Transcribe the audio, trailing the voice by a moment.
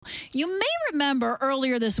You may remember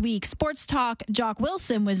earlier this week, Sports Talk Jock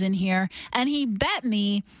Wilson was in here, and he bet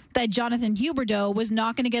me that Jonathan Huberdeau was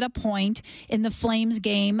not going to get a point in the Flames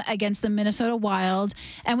game against the Minnesota Wild,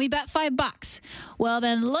 and we bet $5. Well,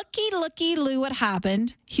 then looky, Lou, what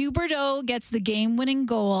happened. Huberdeau gets the game-winning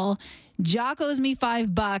goal. Jock owes me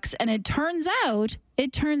 $5, and it turns out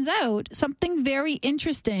something very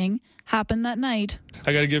interesting happened that night.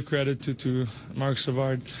 I got to give credit to Mark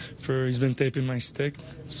Savard for he's been taping my stick,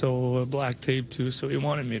 so black tape too. So he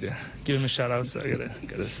wanted me to give him a shout out. So I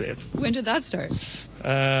gotta say it. When did that start?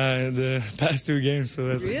 The past 2 games. So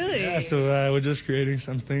really? Yeah. So we're just creating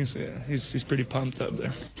some things. So yeah, he's pretty pumped up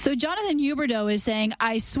there. So Jonathan Huberdeau is saying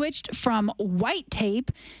I switched from white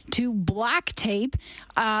tape to black tape.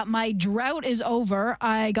 My drought is over.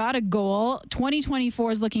 I got a goal.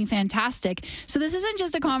 2024 is looking fantastic. So this isn't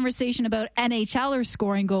just a conversation about NHLers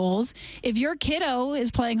scoring goals. If your kiddo is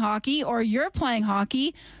playing hockey or you're playing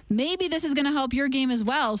hockey, maybe this is going to help your game as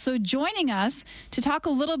well. So joining us to talk a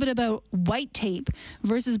little bit about white tape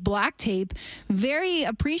versus black tape, very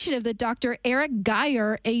appreciative that Dr. Eric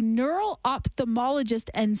Gaier, a neuro-ophthalmologist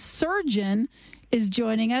and surgeon, is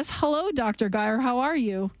joining us. Hello, Dr. Gaier. How are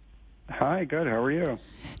you? Hi, good. How are you?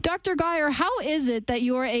 Dr. Gaier, how is it that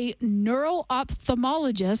you're a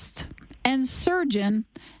neuro-ophthalmologist and surgeon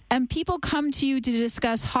and people come to you to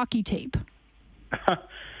discuss hockey tape?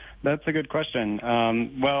 That's a good question.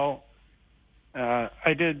 I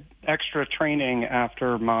did extra training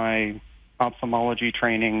after my ophthalmology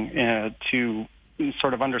training to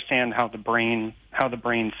sort of understand how the brain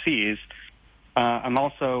sees. I'm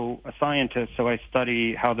also a scientist, so I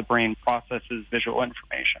study how the brain processes visual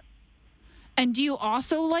information. And do you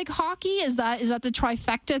also like hockey? Is that the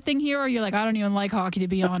trifecta thing here, or you're like, I don't even like hockey, to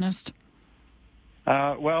be honest?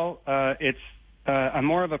 I'm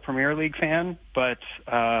more of a Premier League fan, but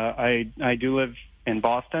I do live in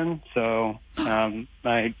Boston, so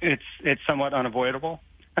it's somewhat unavoidable.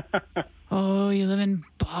 Oh, you live in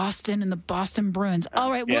Boston and the Boston Bruins.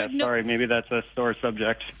 All right. Yeah, sorry, maybe that's a sore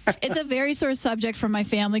subject. It's a very sore subject for my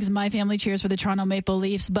family because my family cheers for the Toronto Maple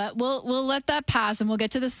Leafs, but we'll let that pass and we'll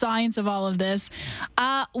get to the science of all of this.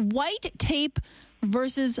 White tape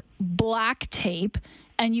versus black tape,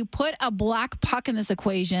 and you put a black puck in this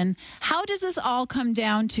equation. How does this all come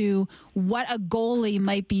down to what a goalie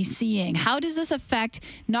might be seeing? How does this affect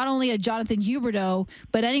not only a Jonathan Huberdeau,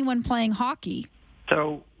 but anyone playing hockey?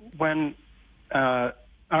 So when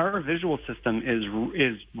our visual system is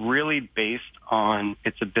really based on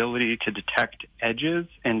its ability to detect edges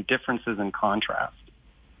and differences in contrast.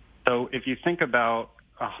 So if you think about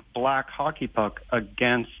a black hockey puck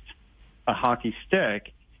against a hockey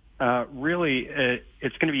stick, really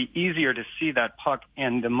it's going to be easier to see that puck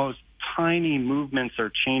and the most tiny movements or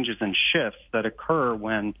changes and shifts that occur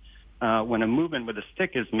when a movement with a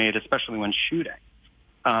stick is made, especially when shooting.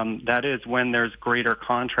 That is when there's greater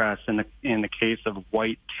contrast in the case of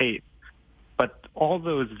white tape. But all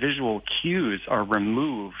those visual cues are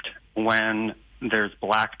removed when there's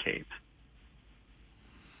black tape.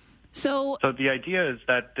 So the idea is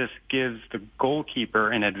that this gives the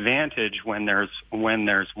goalkeeper an advantage when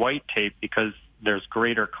there's white tape because there's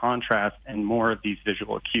greater contrast and more of these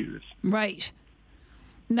visual cues. Right.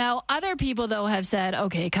 Now, other people, though, have said,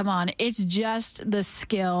 okay, come on, it's just the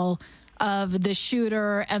skill of the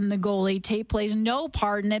shooter and the goalie. Tape plays no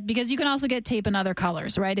part in it because you can also get tape in other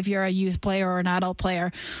colors, right, if you're a youth player or an adult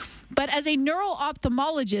player. But as a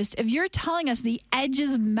neuro-ophthalmologist, if you're telling us the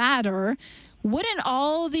edges matter, wouldn't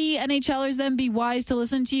all the NHLers then be wise to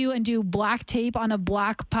listen to you and do black tape on a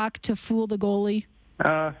black puck to fool the goalie?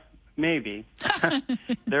 Maybe.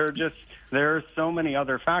 There are so many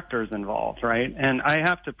other factors involved, right? And I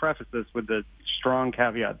have to preface this with the strong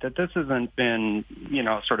caveat that this hasn't been,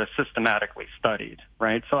 sort of systematically studied,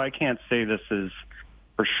 right? So I can't say this is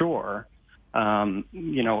for sure, a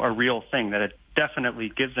real thing, that it definitely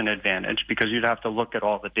gives an advantage because you'd have to look at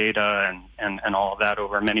all the data and all of that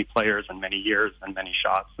over many players and many years and many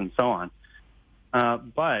shots and so on.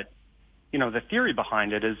 But, the theory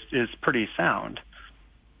behind it is pretty sound.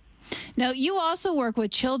 Now, you also work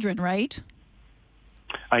with children, right?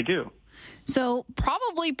 I do. So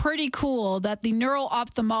probably pretty cool that the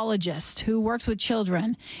neuro-ophthalmologist who works with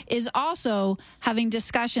children is also having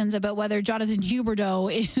discussions about whether Jonathan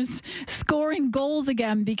Huberdeau is scoring goals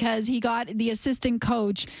again because he got the assistant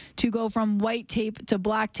coach to go from white tape to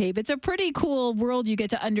black tape. It's a pretty cool world you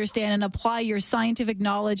get to understand and apply your scientific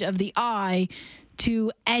knowledge of the eye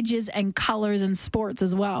to edges and colors in sports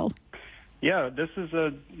as well. Yeah, this was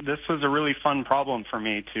a really fun problem for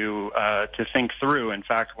me to think through. In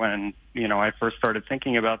fact, when I first started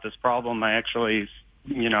thinking about this problem, I actually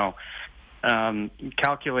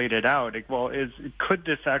calculated out, could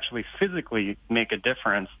this actually physically make a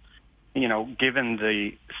difference, given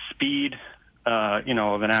the speed,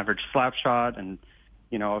 of an average slap shot, and,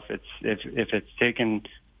 if it's taken,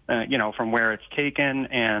 from where it's taken,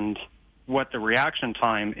 and what the reaction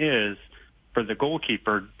time is for the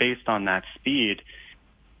goalkeeper based on that speed.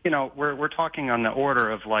 We're talking on the order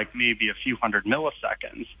of like maybe a few hundred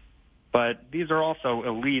milliseconds, but these are also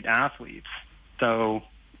elite athletes. So,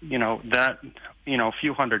 that, a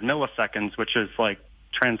few hundred milliseconds, which is like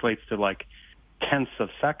translates to like tenths of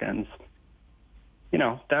seconds,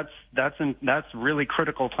 that's really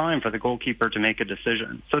critical time for the goalkeeper to make a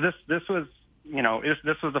decision. So this was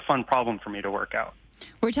a fun problem for me to work out.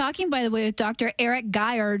 We're talking, by the way, with Dr. Eric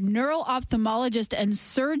Gaier, neuro-ophthalmologist and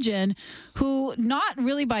surgeon, who not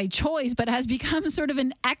really by choice, but has become sort of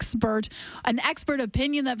an expert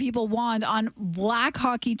opinion that people want on black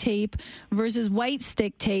hockey tape versus white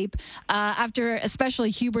stick tape. After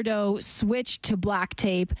especially Huberdeau switched to black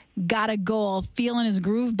tape, got a goal, feeling his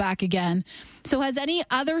groove back again. So has any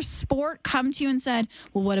other sport come to you and said,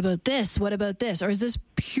 well, what about this? What about this? Or is this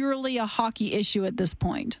purely a hockey issue at this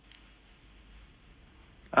point?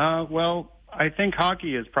 Well, I think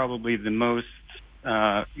hockey is probably the most,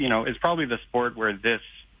 is probably the sport where this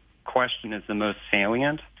question is the most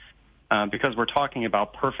salient, because we're talking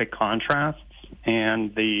about perfect contrasts,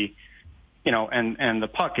 and the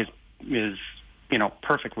puck is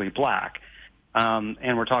perfectly black,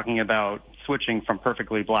 and we're talking about switching from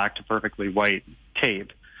perfectly black to perfectly white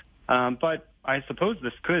tape. But I suppose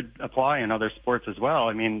this could apply in other sports as well.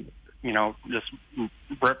 I mean, just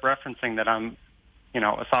referencing that I'm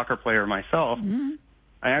a soccer player myself, mm-hmm.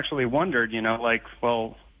 I actually wondered,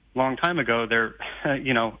 long time ago there,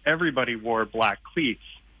 everybody wore black cleats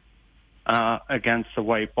against the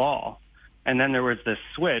white ball. And then there was this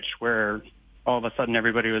switch where all of a sudden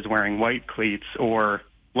everybody was wearing white cleats or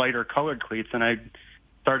lighter colored cleats. And I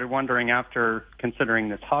started wondering, after considering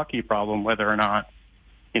this hockey problem, whether or not,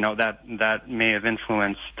 that may have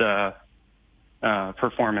influenced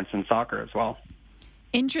performance in soccer as well.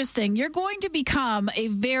 Interesting. You're going to become a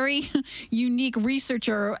very unique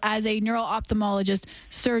researcher as a neuro-ophthalmologist,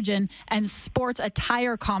 surgeon, and sports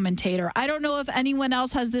attire commentator. I don't know if anyone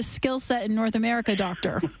else has this skill set in North America,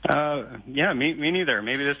 Doctor. Yeah, me neither.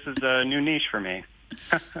 Maybe this is a new niche for me.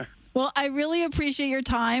 Well, I really appreciate your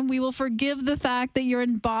time. We will forgive the fact that you're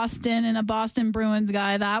in Boston and a Boston Bruins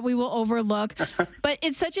guy. That we will overlook. But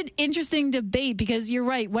it's such an interesting debate, because you're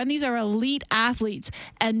right. When these are elite athletes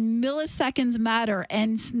and milliseconds matter,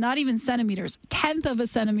 and not even centimeters, 1/10 of a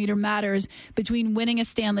centimeter matters between winning a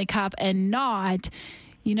Stanley Cup and not,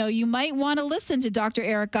 you might want to listen to Dr.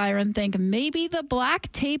 Eric Gaier and think maybe the black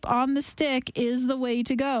tape on the stick is the way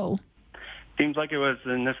to go. Seems like it was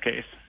in this case.